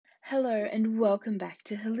Hello and welcome back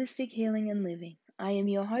to Holistic Healing and Living. I am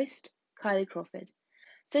your host, Kylie Crawford.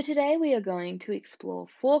 So today we are going to explore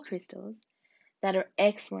 4 crystals that are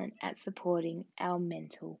excellent at supporting our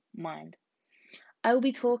mental mind. I will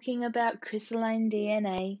be talking about crystalline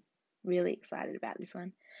DNA. Really excited about this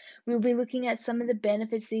one. We'll be looking at some of the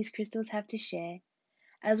benefits these crystals have to share,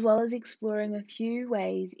 as well as exploring a few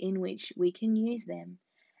ways in which we can use them.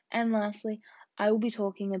 And lastly, I will be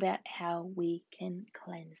talking about how we can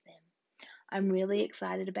cleanse them. I'm really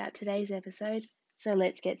excited about today's episode, so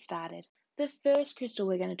let's get started. The first crystal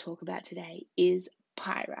we're going to talk about today is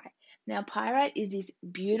pyrite. Now, pyrite is this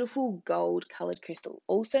beautiful gold colored crystal,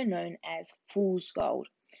 also known as fool's gold.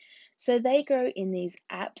 So they grow in these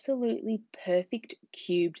absolutely perfect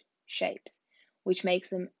cubed shapes, which makes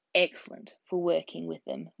them excellent for working with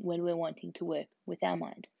them when we're wanting to work with our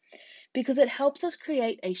mind, because it helps us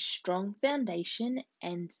create a strong foundation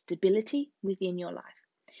and stability within your life.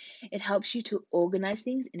 It helps you to organize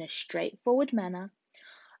things in a straightforward manner,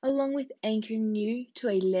 along with anchoring you to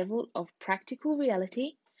a level of practical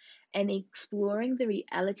reality and exploring the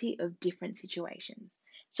reality of different situations.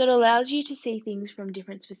 So it allows you to see things from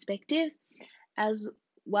different perspectives, as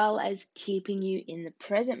well as keeping you in the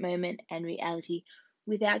present moment and reality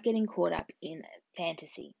without getting caught up in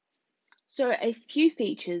fantasy. So a few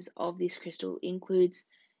features of this crystal includes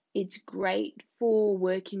it's great for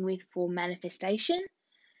working with for manifestation,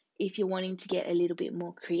 if you're wanting to get a little bit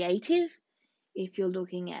more creative, if you're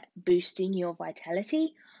looking at boosting your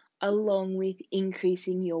vitality, along with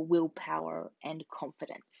increasing your willpower and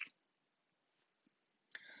confidence.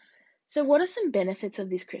 So, what are some benefits of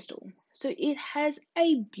this crystal? So, it has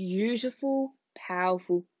a beautiful,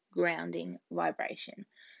 powerful grounding vibration.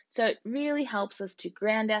 So, it really helps us to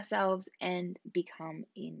ground ourselves and become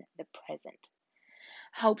in the present.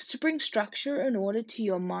 Helps to bring structure and order to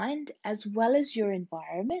your mind as well as your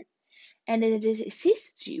environment, and it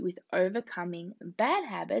assists you with overcoming bad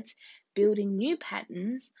habits, building new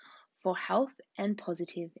patterns for health and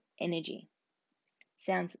positive energy.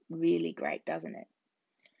 Sounds really great, doesn't it?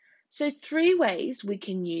 So, 3 ways we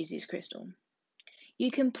can use this crystal.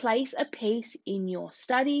 You can place a piece in your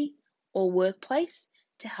study or workplace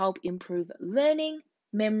to help improve learning,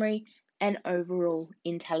 memory, and overall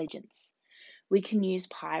intelligence. We can use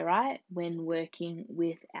pyrite when working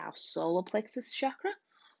with our solar plexus chakra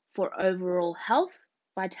for overall health,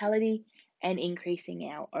 vitality, and increasing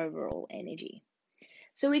our overall energy.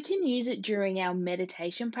 So we can use it during our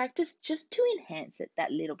meditation practice just to enhance it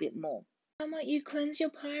that little bit more. How might you cleanse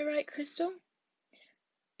your pyrite crystal?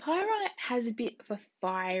 Pyrite has a bit of a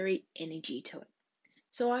fiery energy to it.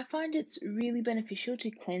 So I find it's really beneficial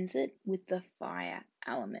to cleanse it with the fire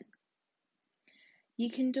element. You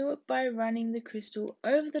can do it by running the crystal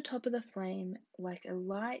over the top of the flame like a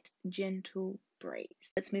light, gentle breeze.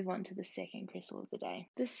 Let's move on to the second crystal of the day.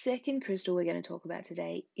 The second crystal we're going to talk about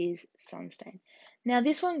today is sunstone. Now,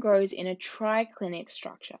 this one grows in a triclinic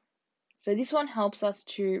structure. So, this one helps us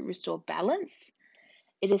to restore balance.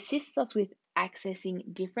 It assists us with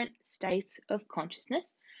accessing different states of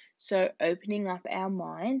consciousness, so opening up our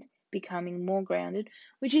mind, becoming more grounded,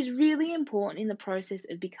 which is really important in the process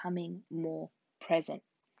of becoming more present.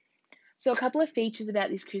 So a couple of features about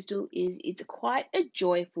this crystal is it's quite a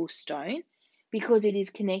joyful stone because it is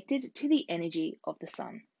connected to the energy of the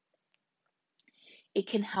sun. It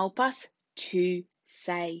can help us to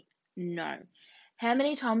say no. How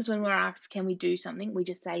many times when we're asked, can we do something, we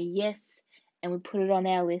just say yes and we put it on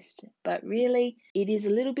our list, but really it is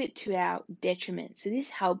a little bit to our detriment. So this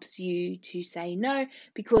helps you to say no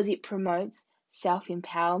because it promotes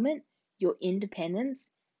self-empowerment, your independence,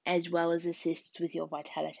 as well as assists with your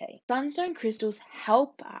vitality. Sunstone crystals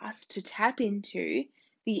help us to tap into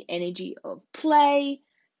the energy of play,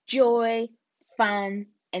 joy, fun,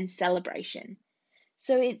 and celebration.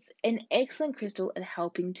 So it's an excellent crystal at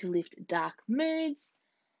helping to lift dark moods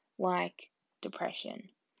like depression.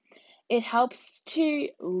 It helps to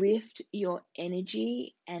lift your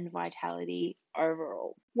energy and vitality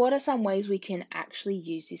overall. What are some ways we can actually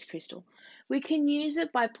use this crystal? We can use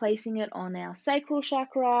it by placing it on our sacral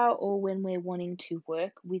chakra, or when we're wanting to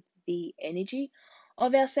work with the energy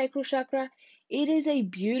of our sacral chakra. It is a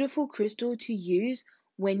beautiful crystal to use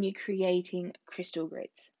when you're creating crystal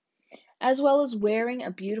grids, as well as wearing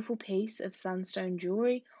a beautiful piece of sunstone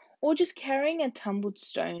jewelry or just carrying a tumbled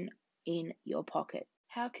stone in your pocket.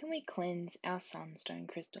 How can we cleanse our sunstone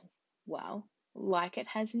crystal? Well, like it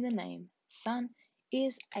has in the name, sun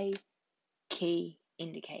is a key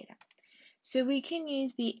indicator. So we can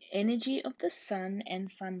use the energy of the sun and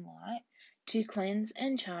sunlight to cleanse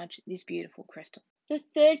and charge this beautiful crystal. The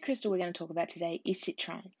third crystal we're going to talk about today is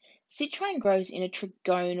citrine. Citrine grows in a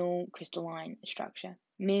trigonal crystalline structure,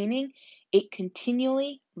 meaning it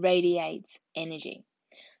continually radiates energy.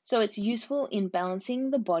 So it's useful in balancing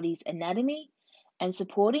the body's anatomy and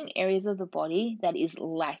supporting areas of the body that is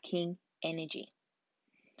lacking energy.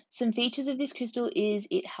 Some features of this crystal is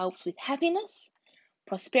it helps with happiness,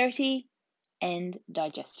 prosperity, and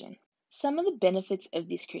digestion. Some of the benefits of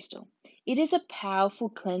this crystal. It is a powerful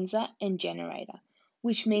cleanser and generator,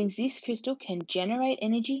 which means this crystal can generate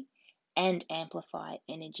energy and amplify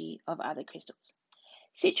energy of other crystals.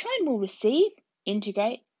 Citrine will receive,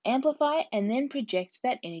 integrate, amplify, and then project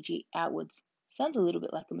that energy outwards. Sounds a little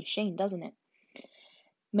bit like a machine, doesn't it?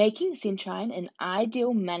 Making citrine an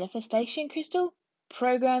ideal manifestation crystal,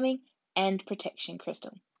 programming, and protection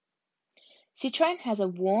crystal. Citrine has a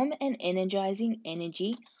warm and energizing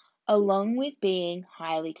energy along with being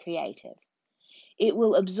highly creative. It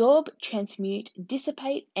will absorb, transmute,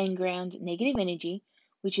 dissipate, and ground negative energy,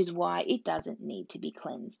 which is why it doesn't need to be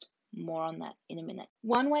cleansed. More on that in a minute.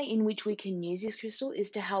 One way in which we can use this crystal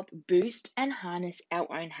is to help boost and harness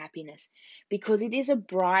our own happiness. Because it is a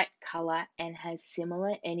bright color and has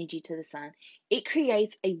similar energy to the sun, it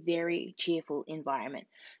creates a very cheerful environment.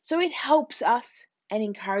 So it helps us and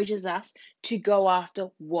encourages us to go after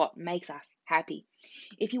what makes us happy.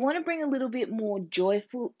 If you want to bring a little bit more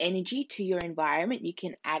joyful energy to your environment, you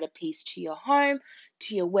can add a piece to your home,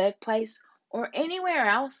 to your workplace, or anywhere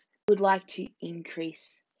else you would like to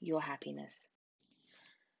increase your happiness.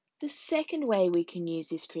 The second way we can use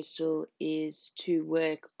this crystal is to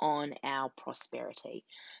work on our prosperity.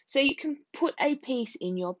 So you can put a piece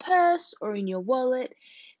in your purse or in your wallet,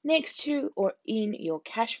 next to or in your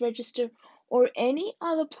cash register, or any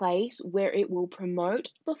other place where it will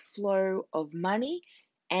promote the flow of money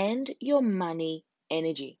and your money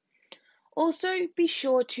energy. Also, be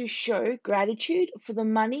sure to show gratitude for the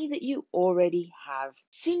money that you already have.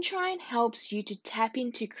 Citrine helps you to tap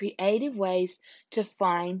into creative ways to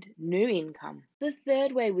find new income. The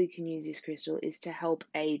third way we can use this crystal is to help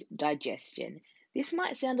aid digestion. This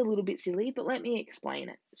might sound a little bit silly, but let me explain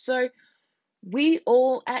it. So, we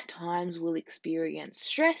all at times will experience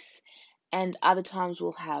stress, and other times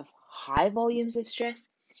will have high volumes of stress.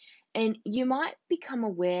 And you might become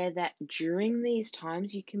aware that during these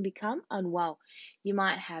times you can become unwell. You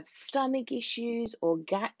might have stomach issues or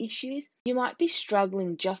gut issues. You might be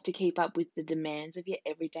struggling just to keep up with the demands of your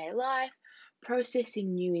everyday life,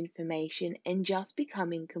 processing new information, and just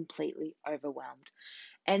becoming completely overwhelmed.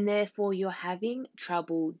 And therefore, you're having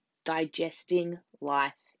trouble digesting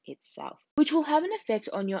life itself, which will have an effect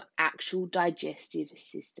on your actual digestive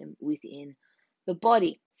system within the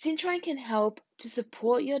body. Citrine can help to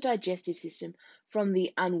support your digestive system from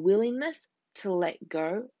the unwillingness to let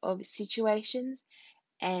go of situations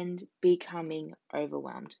and becoming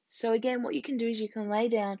overwhelmed. So, again, what you can do is you can lay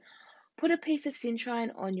down, put a piece of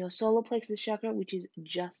citrine on your solar plexus chakra, which is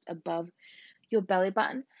just above your belly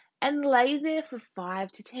button, and lay there for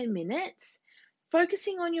 5 to 10 minutes,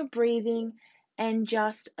 focusing on your breathing and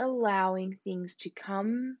just allowing things to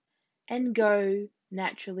come and go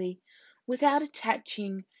naturally without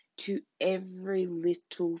attaching to every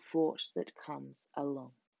little thought that comes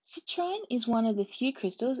along. Citrine is one of the few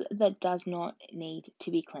crystals that does not need to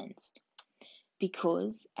be cleansed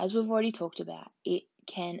because, as we've already talked about, it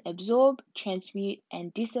can absorb, transmute,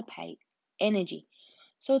 and dissipate energy.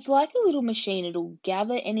 So it's like a little machine. It'll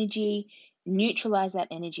gather energy, neutralize that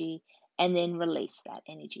energy, and then release that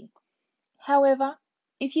energy. However,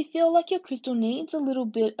 if you feel like your crystal needs a little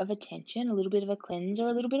bit of attention, a little bit of a cleanse, or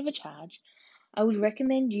a little bit of a charge, I would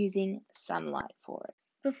recommend using sunlight for it.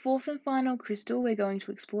 The fourth and final crystal we're going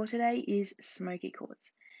to explore today is smoky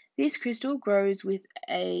quartz. This crystal grows with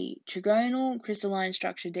a trigonal crystalline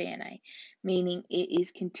structure DNA, meaning it is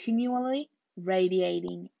continually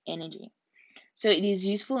radiating energy. So it is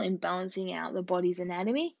useful in balancing out the body's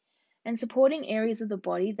anatomy and supporting areas of the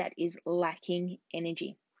body that is lacking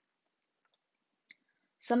energy.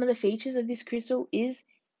 Some of the features of this crystal is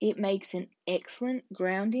it makes an excellent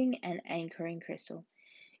grounding and anchoring crystal.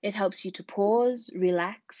 It helps you to pause,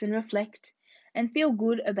 relax, and reflect and feel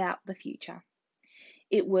good about the future.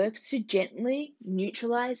 It works to gently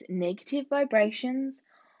neutralize negative vibrations,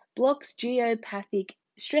 blocks geopathic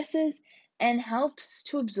stresses, and helps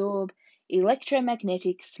to absorb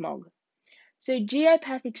electromagnetic smog. So,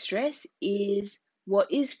 geopathic stress is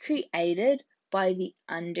what is created by the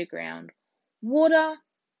underground water,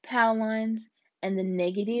 power lines, and the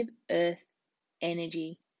negative earth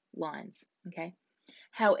energy lines. Okay.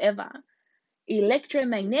 However,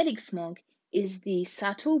 electromagnetic smog is the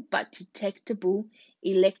subtle but detectable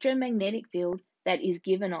electromagnetic field that is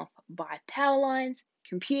given off by power lines,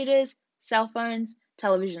 computers, cell phones,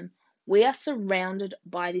 television. We are surrounded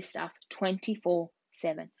by this stuff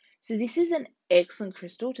 24/7. So this is an excellent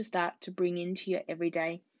crystal to start to bring into your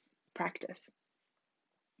everyday practice.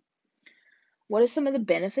 What are some of the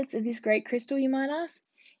benefits of this great crystal, you might ask?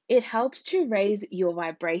 It helps to raise your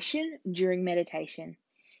vibration during meditation.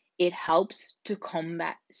 It helps to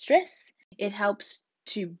combat stress. It helps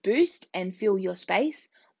to boost and fill your space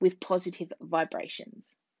with positive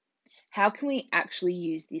vibrations. How can we actually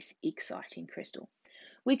use this exciting crystal?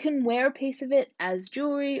 We can wear a piece of it as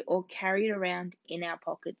jewelry or carry it around in our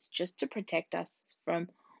pockets just to protect us from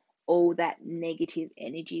all that negative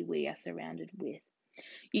energy we are surrounded with.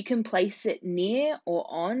 You can place it near or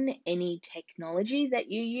on any technology that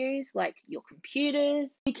you use, like your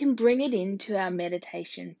computers. We can bring it into our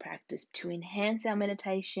meditation practice to enhance our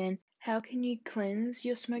meditation. How can you cleanse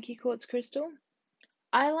your smoky quartz crystal?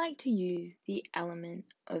 I like to use the element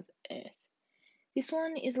of earth. This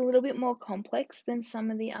one is a little bit more complex than some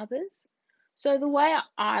of the others. So the way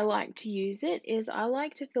I like to use it is I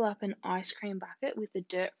like to fill up an ice cream bucket with the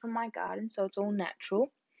dirt from my garden so it's all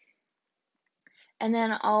natural. And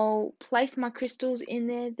then I'll place my crystals in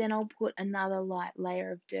there, then I'll put another light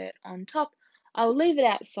layer of dirt on top. I'll leave it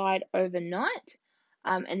outside overnight,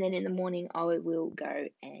 and then in the morning I will go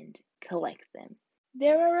and collect them.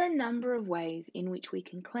 There are a number of ways in which we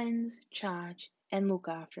can cleanse, charge, and look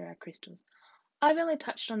after our crystals. I've only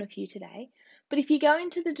touched on a few today, but if you go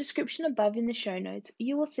into the description above in the show notes,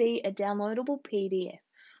 you will see a downloadable PDF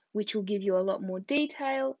which will give you a lot more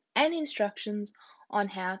detail and instructions on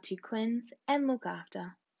how to cleanse and look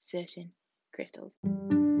after certain crystals.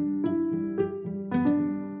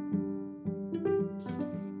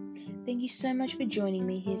 Thank you so much for joining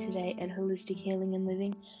me here today at Holistic Healing and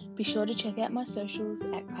Living. Be sure to check out my socials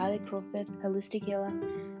at Kylie Crawford, Holistic Healer.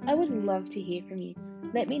 I would love to hear from you.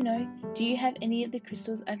 Let me know, do you have any of the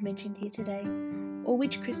crystals I've mentioned here today? Or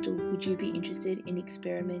which crystal would you be interested in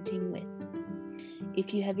experimenting with?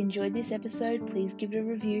 If you have enjoyed this episode, please give it a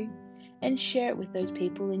review and share it with those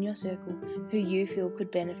people in your circle who you feel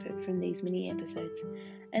could benefit from these mini episodes.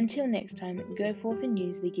 Until next time, go forth and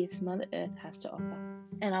use the gifts Mother Earth has to offer,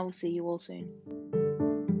 and I will see you all soon.